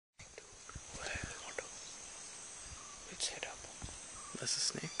That's a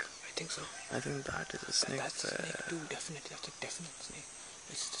snake. I think so. I think that is a snake. That's a snake too, definitely. That's a definite snake.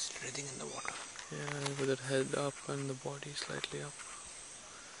 It's just writhing in the water. Yeah, with its head up and the body slightly up.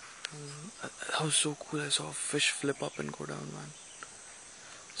 That was so cool. I saw a fish flip up and go down, man.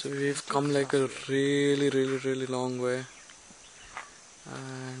 So we've come like a really long way.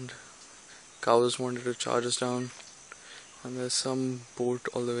 And cows wanted to charge us down. And there's some boat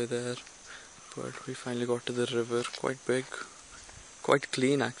all the way there. But we finally got to the river. Quite big. Quite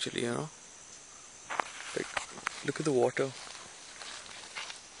clean actually, you know. Like, look at the water.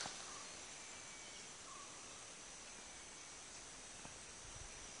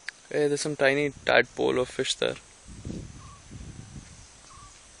 Hey, there's some tiny tadpole of fish there.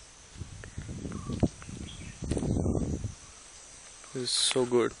 This is so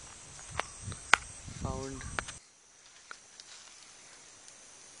good.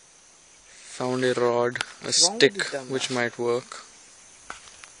 Found a rod, a stick which might work.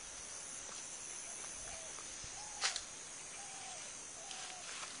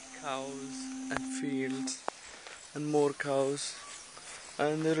 Cows and fields and more cows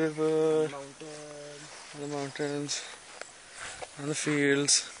and the river and the mountains and the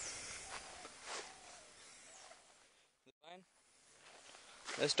fields.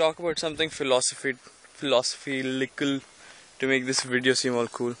 Let's talk about something philosophical to make this video seem all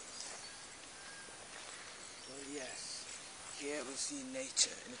cool. Well, yes. Here we see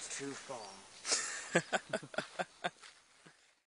nature in its true form.